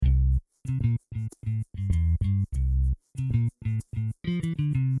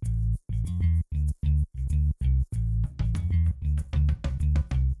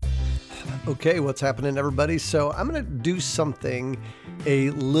Okay, what's happening, everybody? So I'm going to do something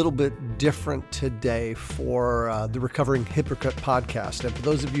a little bit different today for the Recovering Hypocrite podcast. And for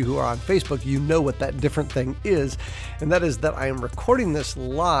those of you who are on Facebook, you know what that different thing is. And that is that I am recording this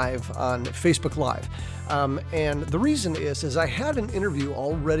live on Facebook Live. And the reason is I had an interview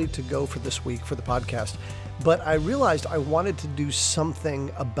all ready to go for this week for the podcast, but I realized I wanted to do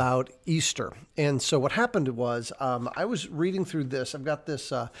something about Easter. And so what happened was I was reading through this. I've got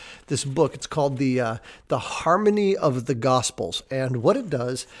this this book. It's called the Harmony of the Gospels. And what it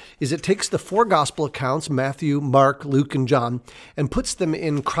does is it takes the four gospel accounts, Matthew, Mark, Luke, and John, and puts them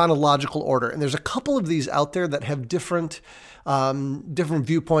in chronological order. And there's a couple of these out there that have different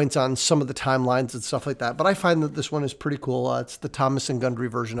viewpoints on some of the timelines and stuff like that. But I find that this one is pretty cool. It's the Thomas and Gundry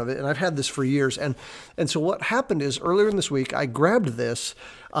version of it. And I've had this for years. And so what happened is earlier in this week, I grabbed this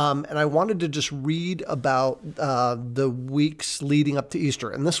and I wanted to just read about the weeks leading up to Easter.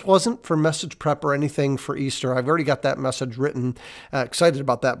 And this wasn't for message prep or anything for Easter. I've already got that message written. Excited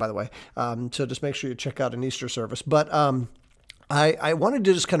about that, by the way. So just make sure you check out an Easter service. But I wanted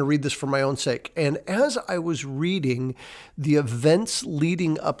to just kind of read this for my own sake. And as I was reading the events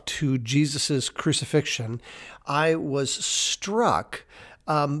leading up to Jesus's crucifixion, I was struck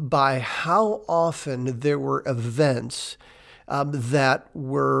by how often there were events that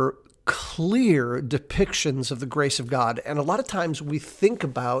were clear depictions of the grace of God. And a lot of times we think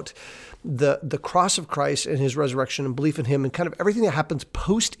about the cross of Christ and his resurrection and belief in him and kind of everything that happens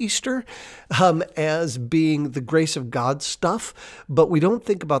post-Easter as being the grace of God stuff, but we don't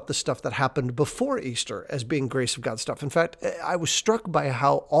think about the stuff that happened before Easter as being grace of God stuff. In fact, I was struck by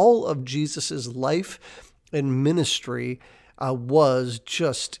how all of Jesus's life and ministry was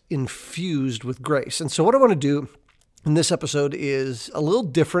just infused with grace. And so what I want to do in this episode is a little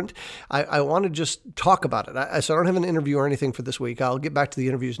different. I want to just talk about it. So I don't have an interview or anything for this week. I'll get back to the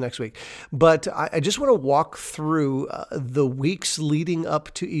interviews next week. But I just want to walk through the weeks leading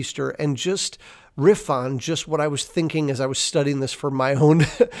up to Easter and just riff on just what I was thinking as I was studying this for my own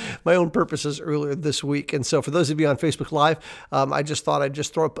purposes earlier this week. And so for those of you on Facebook Live, I just thought I'd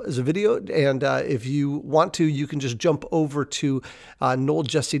just throw up as a video. And if you want to, you can just jump over to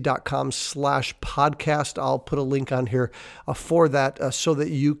noeljesse.com/podcast. I'll put a link on here for that so that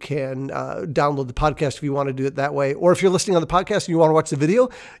you can download the podcast if you want to do it that way. Or if you're listening on the podcast and you want to watch the video,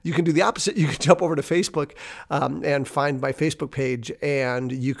 you can do the opposite. You can jump over to Facebook and find my Facebook page,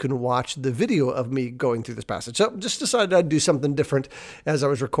 and you can watch the video of me going through this passage. So just decided I'd do something different as I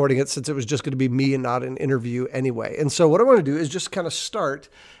was recording it, since it was just going to be me and not an interview anyway. And so what I want to do is just kind of start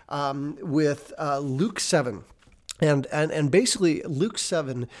with Luke 7. And basically, Luke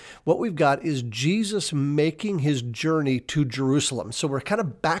 7, what we've got is Jesus making his journey to Jerusalem. So we're kind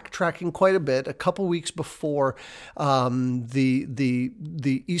of backtracking quite a bit, a couple weeks before the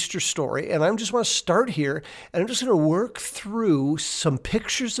Easter story. And I just want to start here, and I'm just going to work through some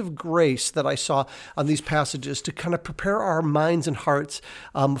pictures of grace that I saw on these passages to kind of prepare our minds and hearts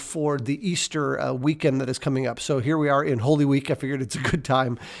for the Easter weekend that is coming up. So here we are in Holy Week. I figured it's a good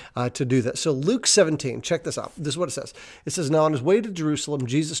time to do that. So Luke 17, check this out. This is what it says, now on his way to Jerusalem,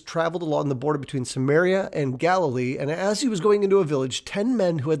 Jesus traveled along the border between Samaria and Galilee, and as he was going into a village, 10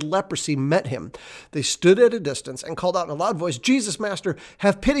 men who had leprosy met him. They stood at a distance and called out in a loud voice, Jesus, Master,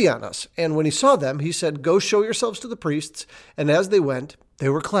 have pity on us. And when he saw them, he said, go show yourselves to the priests. And as they went, they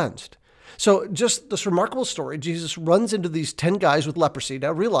were cleansed. So just this remarkable story, Jesus runs into these 10 guys with leprosy.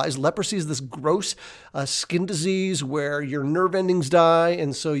 Now realize leprosy is this gross skin disease where your nerve endings die,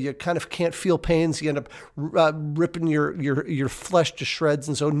 and so you kind of can't feel pain, so you end up ripping your flesh to shreds.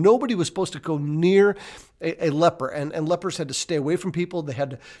 And so nobody was supposed to go near a leper, and lepers had to stay away from people. They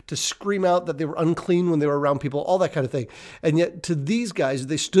had to scream out that they were unclean when they were around people, all that kind of thing. And yet to these guys,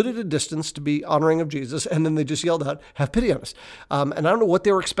 they stood at a distance to be honoring of Jesus, and then they just yelled out, have pity on us. And I don't know what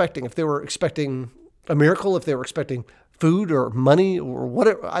they were expecting, if they were expecting a miracle, if they were expecting food or money or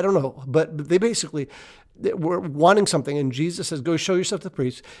whatever, I don't know. But they basically were wanting something, and Jesus says, go show yourself to the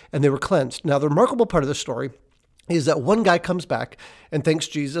priest, and they were cleansed. Now the remarkable part of the story is that one guy comes back and thanks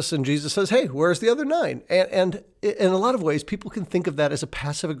Jesus, and Jesus says, hey, where's the other 9? And in a lot of ways, people can think of that as a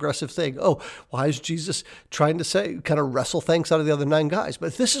passive-aggressive thing. Oh, why is Jesus trying to say, kind of wrestle thanks out of the other 9 guys?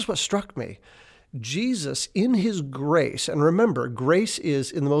 But this is what struck me. Jesus, in his grace, and remember, grace is,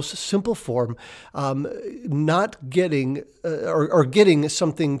 in the most simple form, not getting or getting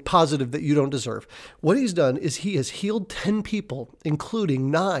something positive that you don't deserve. What he's done is he has healed 10 people,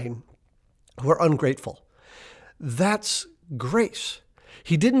 including 9 who are ungrateful. That's grace.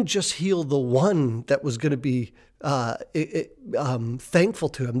 He didn't just heal the one that was going to be thankful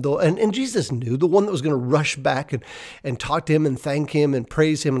to him, though, and Jesus knew the one that was going to rush back and talk to him and thank him and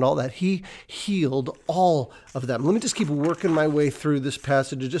praise him and all that. He healed all of them. Let me just keep working my way through this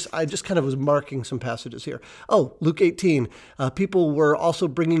passage. I just kind of was marking some passages here. Oh, Luke 18. People were also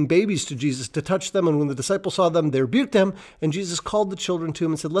bringing babies to Jesus to touch them, and when the disciples saw them, they rebuked them. And Jesus called the children to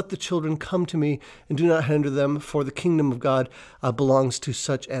him and said, "Let the children come to me, and do not hinder them, for the kingdom of God belongs to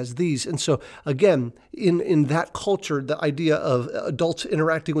such as these." And so, again, in that culture, the idea of adults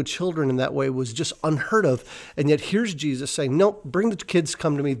interacting with children in that way was just unheard of. And yet here's Jesus saying, "No, bring the kids,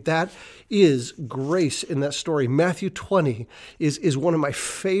 come to me." That is grace in that story. Matthew 20 is one of my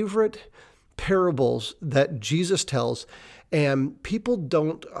favorite parables that Jesus tells. And people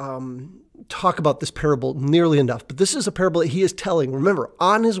don't talk about this parable nearly enough. But this is a parable that he is telling, remember,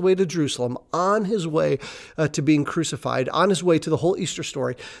 on his way to Jerusalem, on his way to being crucified, on his way to the whole Easter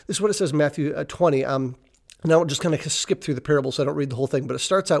story. This is what it says in Matthew 20. Now I'll just kind of skip through the parable so I don't read the whole thing, but it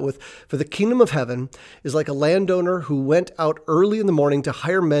starts out with, "For the kingdom of heaven is like a landowner who went out early in the morning to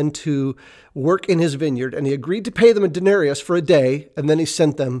hire men to work in his vineyard, and he agreed to pay them a denarius for a day, and then he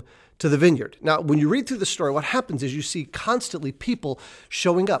sent them to the vineyard." Now, when you read through the story, what happens is you see constantly people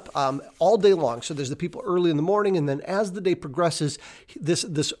showing up all day long. So there's the people early in the morning, and then as the day progresses,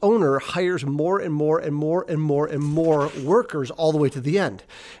 this owner hires more and more and more and more and more workers all the way to the end.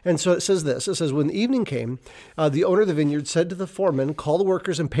 And so it says this. It says, "When the evening came, the owner of the vineyard said to the foreman, 'Call the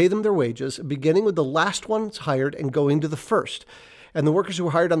workers and pay them their wages, beginning with the last ones hired and going to the first.' And the workers who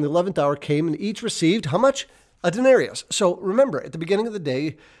were hired on the 11th hour came and each received," how much? "A denarius." So remember, at the beginning of the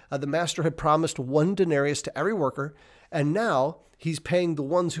day, the master had promised 1 denarius to every worker, and now he's paying the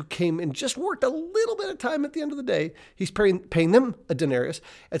ones who came and just worked a little bit of time at the end of the day. He's paying them a denarius.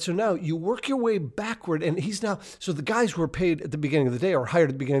 And so now you work your way backward, and so the guys who were paid at the beginning of the day or hired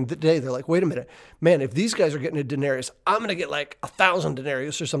at the beginning of the day, they're like, "Wait a minute, man, if these guys are getting a denarius, I'm going to get like 1,000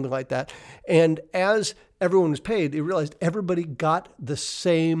 denarius or something like that." And as everyone was paid, they realized everybody got the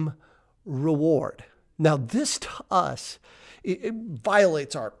same reward. Now, this to us, it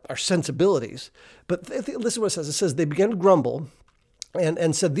violates our sensibilities. But listen to what it says. It says, "They began to grumble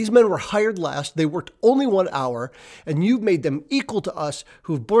and said, 'These men were hired last. They worked only 1 hour, and you've made them equal to us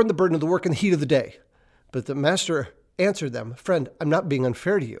who have borne the burden of the work in the heat of the day.' But the master answered them, 'Friend, I'm not being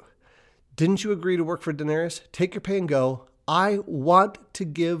unfair to you. Didn't you agree to work for a denarius? Take your pay and go. I want to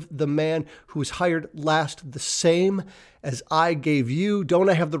give the man who was hired last the same as I gave you. Don't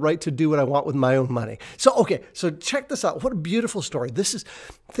I have the right to do what I want with my own money?'" So check this out. What a beautiful story.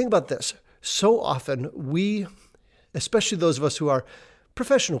 Think about this. So often we, especially those of us who are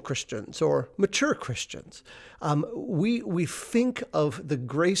professional Christians or mature Christians, we think of the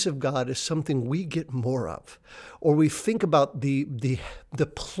grace of God as something we get more of, or we think about the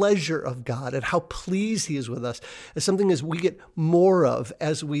pleasure of God and how pleased He is with us as something as we get more of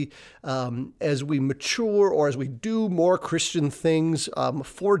as we mature or as we do more Christian things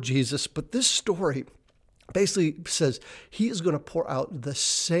for Jesus. But this story basically says He is going to pour out the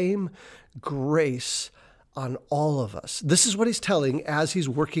same grace on all of us. This is what He's telling as He's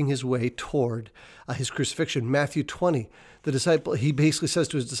working His way toward His crucifixion. Matthew 20, He basically says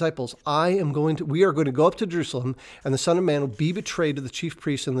to His disciples, we are going to go up to Jerusalem, and the Son of Man will be betrayed to the chief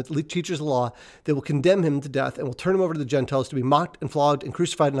priests and the teachers of the law. They will condemn Him to death and will turn Him over to the Gentiles to be mocked and flogged and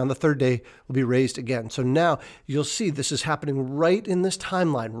crucified, and on the third day will be raised again. So now you'll see this is happening right in this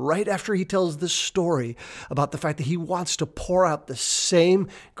timeline, right after He tells this story about the fact that He wants to pour out the same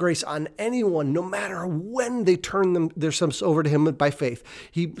grace on anyone, no matter when they turn themselves over to Him by faith.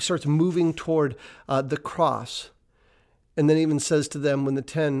 He starts moving toward the cross. And then even says to them when the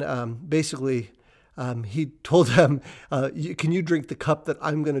 10, He told them, "Can you drink the cup that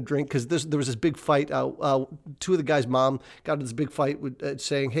I'm going to drink?" Because there was this big fight. Two of the guys' mom got into this big fight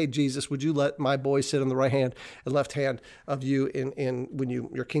saying, "Hey, Jesus, would you let my boy sit on the right hand and left hand of you in when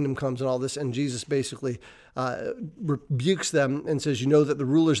your kingdom comes," and all this. And Jesus basically rebukes them and says, "You know that the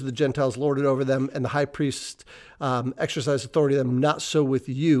rulers of the Gentiles lord it over them, and the high priests exercise authority of them. Not so with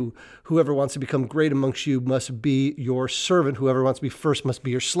you. Whoever wants to become great amongst you must be your servant. Whoever wants to be first must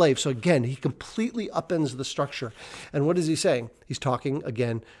be your slave." So again, He completely upends the structure. And what is He saying? He's talking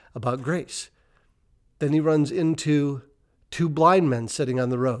again about grace. Then He runs into 2 blind men sitting on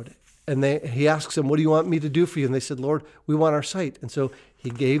the road. And He asks them, "What do you want me to do for you?" And they said, "Lord, we want our sight." And so He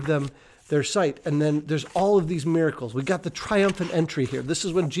gave them their sight. And then there's all of these miracles. We got the triumphant entry here. This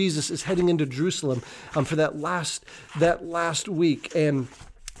is when Jesus is heading into Jerusalem for that last week. And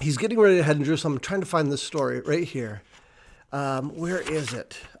He's getting ready to head in Jerusalem. I'm trying to find this story right here. Where is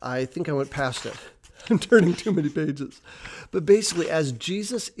it? I think I went past it. I'm turning too many pages. But basically, as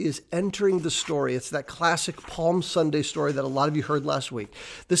Jesus is entering the story, it's that classic Palm Sunday story that a lot of you heard last week.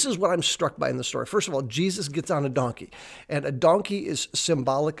 This is what I'm struck by in the story. First of all, Jesus gets on a donkey, and a donkey is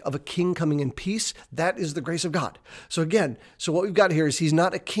symbolic of a king coming in peace. That is the grace of God. So again, what we've got here is he's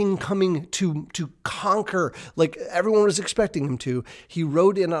not a king coming to conquer like everyone was expecting him to. He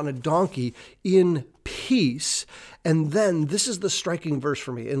rode in on a donkey in peace. And then this is the striking verse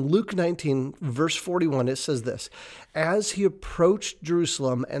for me. In Luke 19, verse 41, it says this: as he approached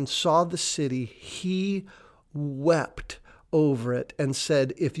Jerusalem and saw the city, he wept over it and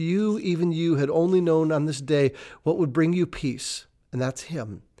said, if you, even you, had only known on this day what would bring you peace, and that's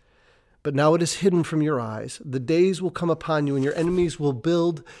him. But now it is hidden from your eyes. The days will come upon you, and your enemies will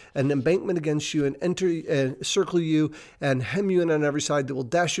build an embankment against you and enter and circle you and hem you in on every side. They will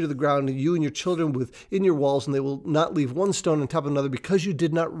dash you to the ground, and you and your children within your walls, and they will not leave one stone on top of another, because you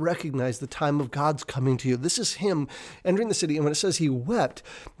did not recognize the time of God's coming to you. This is him entering the city. And when it says he wept,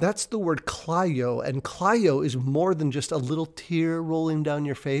 that's the word kleio. And kleio is more than just a little tear rolling down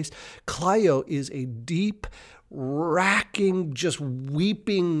your face. Kleio is a deep, racking, just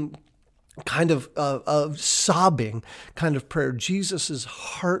weeping kind of sobbing kind of prayer. Jesus's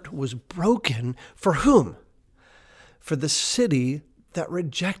heart was broken for whom? For the city that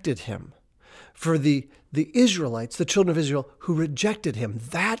rejected him, for the Israelites, the children of Israel who rejected him.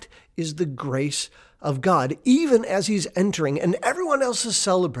 That is the grace of God. Even as he's entering and everyone else is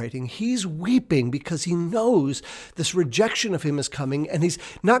celebrating, he's weeping because he knows this rejection of him is coming, and he's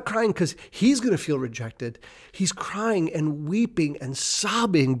not crying because he's going to feel rejected. He's crying and weeping and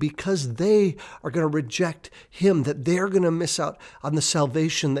sobbing because they are going to reject him, that they're going to miss out on the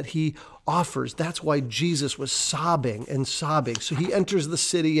salvation that he offers. That's why Jesus was sobbing and sobbing. So he enters the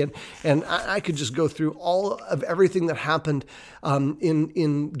city, and I could just go through all of everything that happened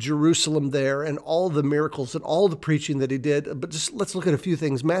in Jerusalem there, and all the miracles and all the preaching that he did. But just let's look at a few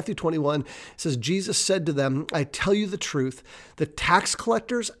things. Matthew 21 says, Jesus said to them, I tell you the truth, the tax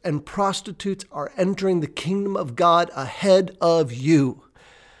collectors and prostitutes are entering the kingdom of God ahead of you.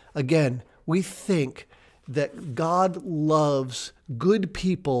 Again, we think that God loves good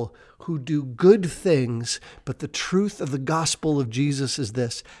people who do good things, but the truth of the gospel of Jesus is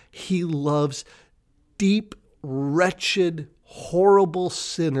this: he loves deep, wretched, horrible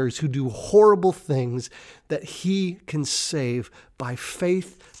sinners who do horrible things that he can save by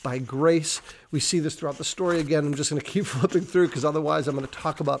faith, by grace. We see this throughout the story. Again, I'm just going to keep flipping through because otherwise I'm going to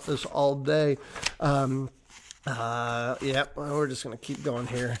talk about this all day. We're just going to keep going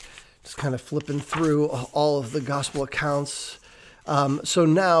here. Just kind of flipping through all of the gospel accounts. So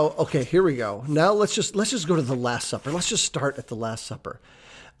now, okay, here we go. Now let's just go to the Last Supper. Let's just start at the Last Supper.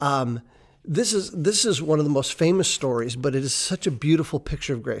 This is one of the most famous stories, but it is such a beautiful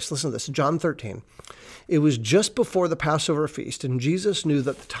picture of grace. Listen to this, John 13. It was just before the Passover feast, and Jesus knew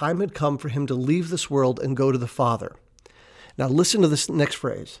that the time had come for him to leave this world and go to the Father. Now listen to this next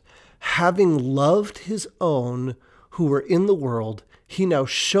phrase. Having loved his own who were in the world, he now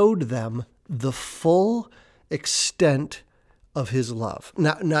showed them the full extent of his love.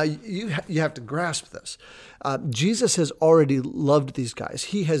 Now you have to grasp this. Jesus has already loved these guys.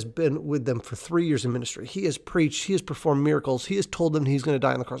 He has been with them for 3 years in ministry. He has preached. He has performed miracles. He has told them he's going to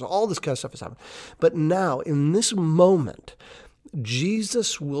die on the cross. All this kind of stuff has happened. But now, in this moment,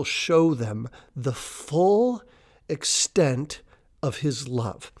 Jesus will show them the full extent of his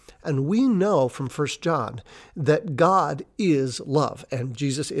love. And we know from 1 John that God is love and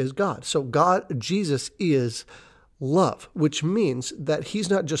Jesus is God. So Jesus is love, which means that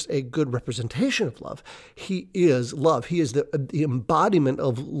he's not just a good representation of love. He is love. He is the embodiment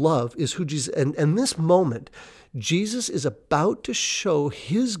of love, is who Jesus is. And this moment, Jesus is about to show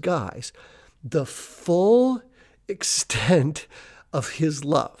his guys the full extent of his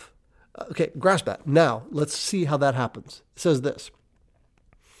love. Okay, grasp that. Now, let's see how that happens. It says this.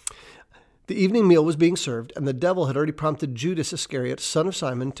 The evening meal was being served, and the devil had already prompted Judas Iscariot, son of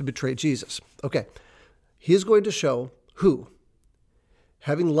Simon, to betray Jesus. Okay, he is going to show who?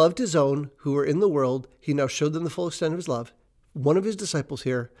 Having loved his own who were in the world, he now showed them the full extent of his love. One of his disciples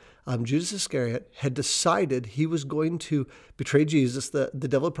here, Judas Iscariot, had decided he was going to betray Jesus. The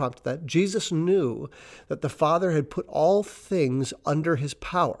devil had prompted that. Jesus knew that the Father had put all things under his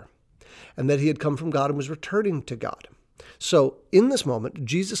power, and that he had come from God and was returning to God. So in this moment,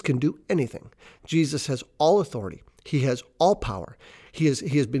 Jesus can do anything. Jesus has all authority. He has all power. He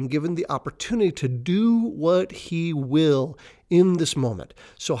has been given the opportunity to do what he will in this moment.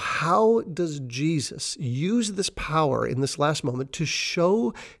 So how does Jesus use this power in this last moment to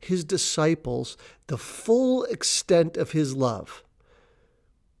show his disciples the full extent of his love?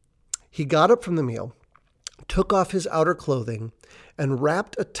 He got up from the meal, took off his outer clothing, and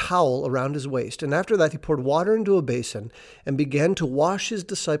wrapped a towel around his waist. And after that, he poured water into a basin and began to wash his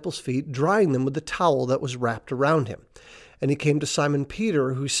disciples' feet, drying them with the towel that was wrapped around him. And he came to Simon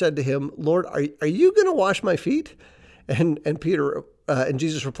Peter, who said to him, "Lord, are you going to wash my feet?" And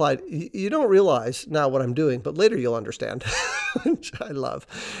Jesus replied, "You don't realize now what I'm doing, but later you'll understand," which I love.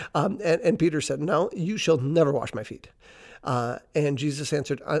 And Peter said, "No, you shall never wash my feet." And Jesus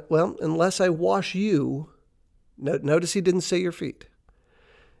answered, "Well, unless I wash you," notice he didn't say your feet,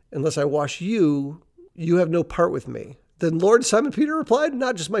 "unless I wash you, you have no part with me." Then Lord, Simon Peter replied,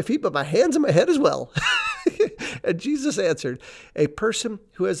 "Not just my feet, but my hands and my head as well." And Jesus answered, "A person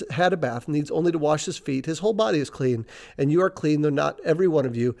who has had a bath needs only to wash his feet. His whole body is clean, and you are clean, though not every one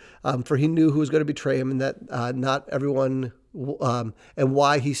of you." For he knew who was going to betray him, and that not everyone, and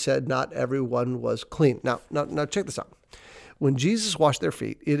why he said not everyone was clean. Now check this out. When Jesus washed their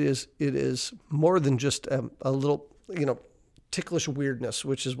feet, it is more than just a little, ticklish weirdness,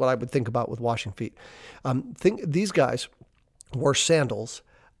 which is what I would think about with washing feet. These guys wore sandals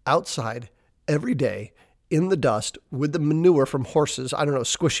outside every day in the dust with the manure from horses,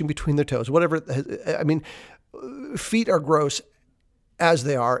 squishing between their toes, whatever. I mean, feet are gross as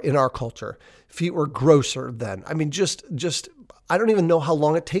they are in our culture. Feet were grosser then. I mean, just I don't even know how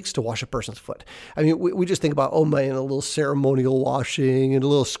long it takes to wash a person's foot. I mean, we just think about, oh man, a little ceremonial washing and a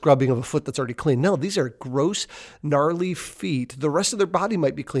little scrubbing of a foot that's already clean. No, these are gross, gnarly feet. The rest of their body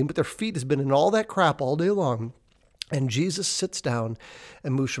might be clean, but their feet has been in all that crap all day long. And Jesus sits down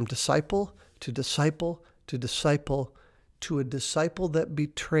and moves from disciple to disciple to disciple to a disciple that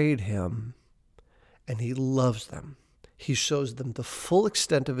betrayed him. And he loves them. He shows them the full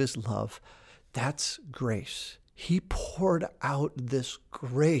extent of his love. That's grace. He poured out this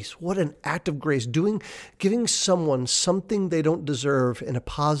grace. What an act of grace. Giving someone something they don't deserve in a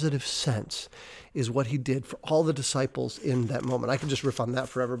positive sense is what he did for all the disciples in that moment. I could just riff on that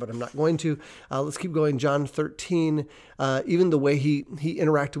forever, but I'm not going to. Let's keep going. John 13, even the way he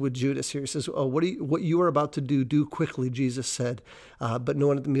interacted with Judas here. He says, what you are about to do quickly, Jesus said. But no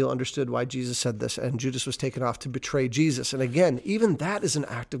one at the meal understood why Jesus said this. And Judas was taken off to betray Jesus. And again, even that is an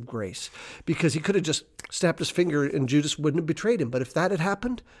act of grace, because he could have just snapped his finger and Judas wouldn't have betrayed him. But if that had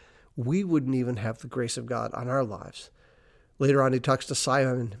happened, we wouldn't even have the grace of God on our lives. Later on, he talks to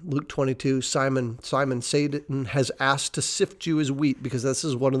Simon, Luke 22, Simon, Satan has asked to sift you as wheat, because this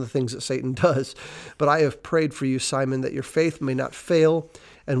is one of the things that Satan does. But I have prayed for you, Simon, that your faith may not fail.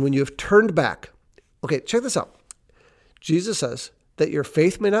 And when you have turned back, okay, check this out. Jesus says that your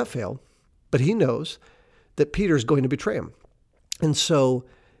faith may not fail, but he knows that Peter is going to betray him. And so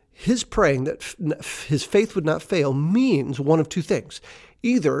his praying that his faith would not fail means one of two things.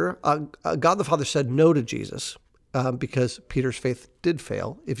 Either God the Father said no to Jesus, because Peter's faith did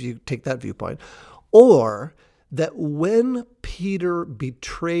fail, if you take that viewpoint, or that when Peter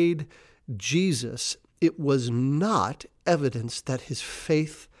betrayed Jesus, it was not evidence that his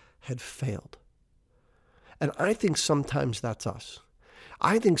faith had failed. And I think sometimes that's us.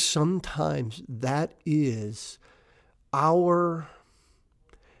 I think sometimes that is our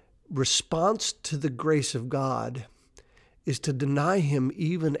response to the grace of God, is to deny him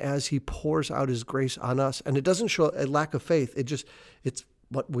even as he pours out his grace on us. And it doesn't show a lack of faith. It's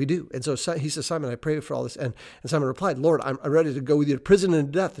what we do. And so he says, Simon, I pray for all this. And Simon replied, Lord, I'm ready to go with you to prison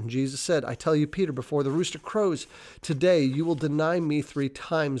and death. And Jesus said, I tell you, Peter, before the rooster crows today, you will deny me 3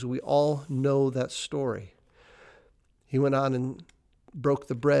 times. We all know that story. He went on and broke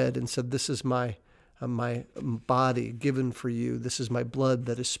the bread and said, this is my body given for you. This is my blood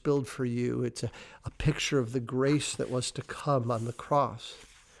that is spilled for you. It's a picture of the grace that was to come on the cross.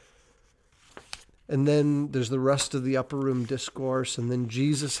 And then there's the rest of the upper room discourse. And then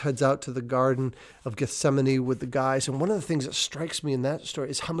Jesus heads out to the Garden of Gethsemane with the guys. And one of the things that strikes me in that story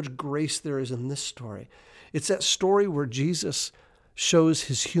is how much grace there is in this story. It's that story where Jesus shows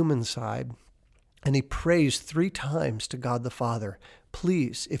his human side, and he prays 3 times to God the Father,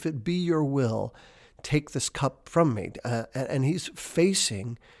 please, if it be your will, take this cup from me. And he's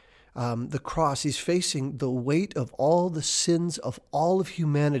facing the cross. He's facing the weight of all the sins of all of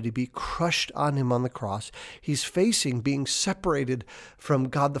humanity be crushed on him on the cross. He's facing being separated from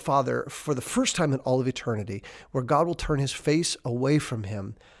God the Father for the first time in all of eternity, where God will turn his face away from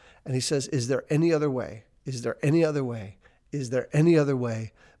him. And he says, is there any other way? Is there any other way? Is there any other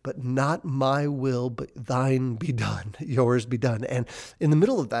way? But not my will, but thine be done, yours be done. And in the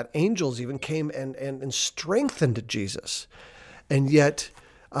middle of that, angels even came and strengthened Jesus. And yet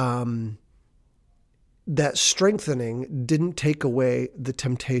that strengthening didn't take away the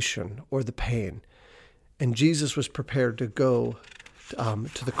temptation or the pain. And Jesus was prepared to go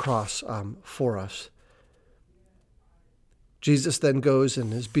to the cross for us. Jesus then goes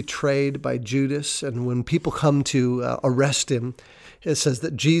and is betrayed by Judas. And when people come to arrest him, it says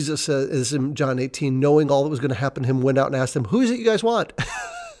that Jesus is in John 18, knowing all that was going to happen to him, went out and asked them, "Who is it you guys want?"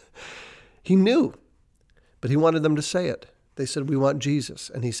 He knew, but he wanted them to say it. They said, "We want Jesus."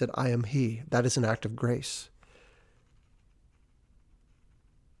 And he said, "I am he." That is an act of grace.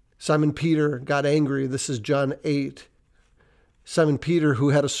 Simon Peter got angry. This is John 8. Simon Peter, who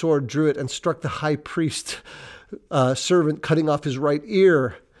had a sword, drew it and struck the high priest servant, cutting off his right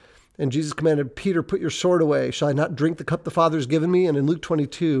ear. And Jesus commanded, "Peter, put your sword away. Shall I not drink the cup the Father has given me?" And in Luke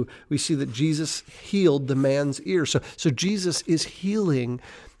 22, we see that Jesus healed the man's ear. So Jesus is healing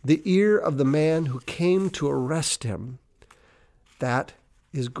the ear of the man who came to arrest him. That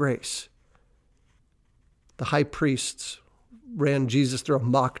is grace. The high priests ran Jesus through a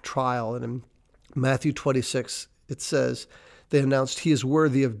mock trial. And in Matthew 26, it says, they announced, "He is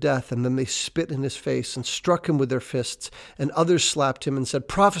worthy of death." And then they spit in his face and struck him with their fists. And others slapped him and said,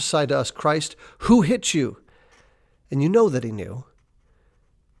 "Prophesy to us, Christ, who hit you?" And you know that he knew.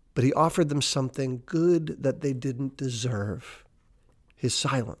 But he offered them something good that they didn't deserve: his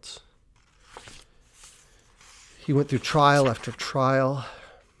silence. He went through trial after trial.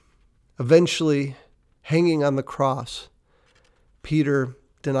 Eventually, hanging on the cross, Peter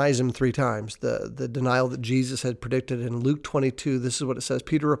denies him 3 times, the denial that Jesus had predicted. In Luke 22, this is what it says.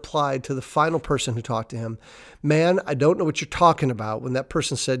 Peter replied to the final person who talked to him, "Man, I don't know what you're talking about." When that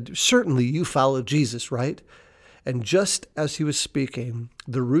person said, "Certainly you follow Jesus, right?" And just as he was speaking,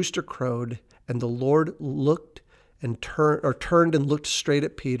 the rooster crowed, and the Lord looked and turned and looked straight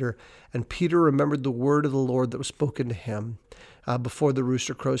at Peter. And Peter remembered the word of the Lord that was spoken to him. Before the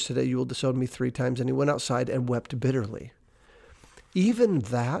rooster crows today, you will disown me 3 times. And he went outside and wept bitterly. Even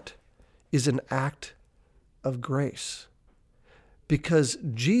that is an act of grace, because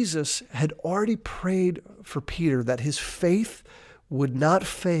Jesus had already prayed for Peter that his faith would not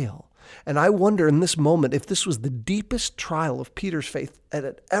fail. And I wonder in this moment if this was the deepest trial of Peter's faith that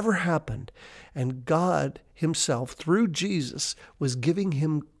had ever happened. And God himself, through Jesus, was giving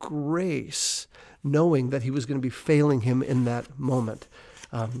him grace, knowing that he was going to be failing him in that moment.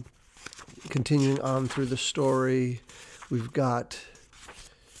 Continuing on through the story, we've got,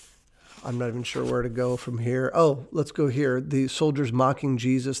 I'm not even sure where to go from here. Oh, let's go here. The soldiers mocking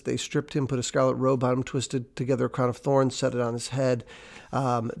Jesus, they stripped him, put a scarlet robe on him, twisted together a crown of thorns, set it on his head.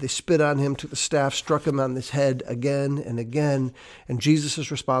 They spit on him, took the staff, struck him on his head again and again. And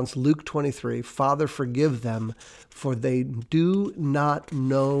Jesus' response, Luke 23, "Father, forgive them, for they do not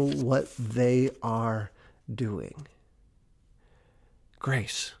know what they are doing."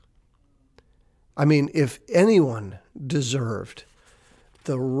 Grace. I mean, if anyone deserved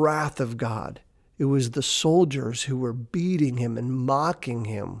the wrath of God, it was the soldiers who were beating him and mocking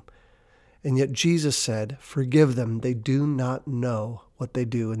him. And yet Jesus said, "Forgive them, they do not know what they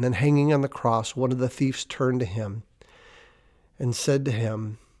do." And then hanging on the cross, one of the thieves turned to him and said to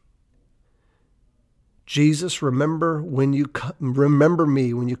him, "Jesus, remember me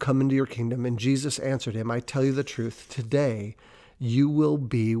when you come into your kingdom." And Jesus answered him, "I tell you the truth, today you will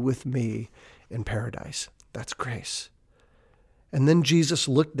be with me in paradise." That's grace. And then Jesus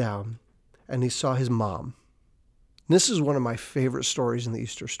looked down and he saw his mom. This is one of my favorite stories in the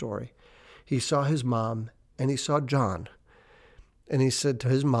Easter story. He saw his mom and he saw John. And he said to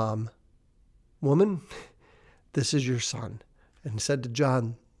his mom, "Woman, this is your son." And he said to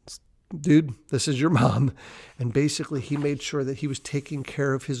John, "Dude, this is your mom." And basically he made sure that he was taking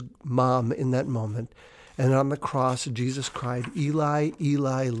care of his mom in that moment. And on the cross, Jesus cried, "Eli,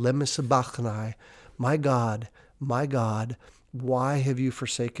 Eli, lema sabachthani," my God, why have you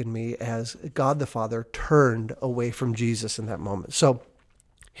forsaken me?" as God the Father turned away from Jesus in that moment. So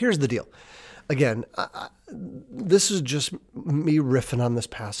here's the deal. Again, this is just me riffing on this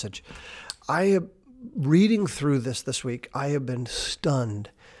passage. Reading through this week, I have been stunned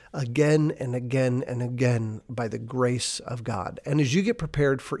again and again and again by the grace of God. And as you get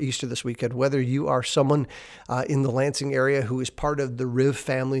prepared for Easter this weekend, whether you are someone in the Lansing area who is part of the Riv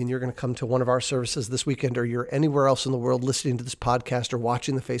family and you're going to come to one of our services this weekend, or you're anywhere else in the world listening to this podcast or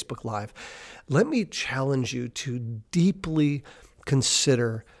watching the Facebook Live, let me challenge you to deeply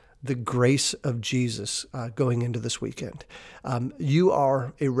consider the grace of Jesus going into this weekend. You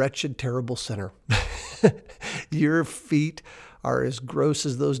are a wretched, terrible sinner. Your feet are as gross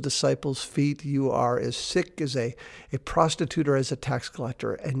as those disciples' feet. You are as sick as a prostitute or as a tax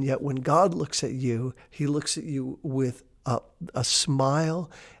collector. And yet when God looks at you, he looks at you with a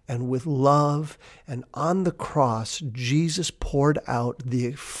smile and with love. And on the cross, Jesus poured out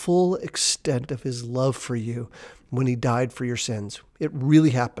the full extent of his love for you when he died for your sins. It really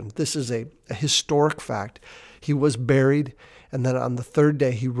happened. This is a historic fact. He was buried, and then on the third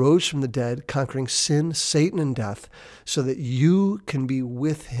day, he rose from the dead, conquering sin, Satan, and death, so that you can be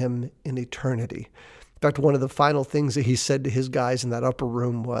with him in eternity. In fact, one of the final things that he said to his guys in that upper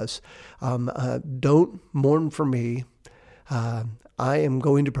room was, don't mourn for me. I am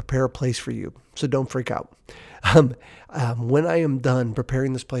going to prepare a place for you, so don't freak out. When I am done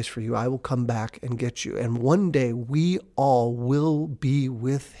preparing this place for you, I will come back and get you. And one day we all will be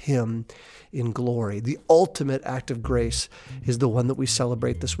with him in glory. The ultimate act of grace is the one that we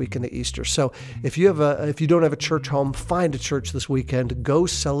celebrate this weekend at Easter. So if you don't have a church home, find a church this weekend. Go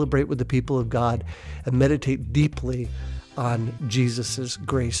celebrate with the people of God and meditate deeply on Jesus's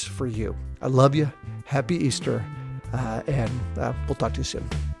grace for you. I love you. Happy Easter. And we'll talk to you soon.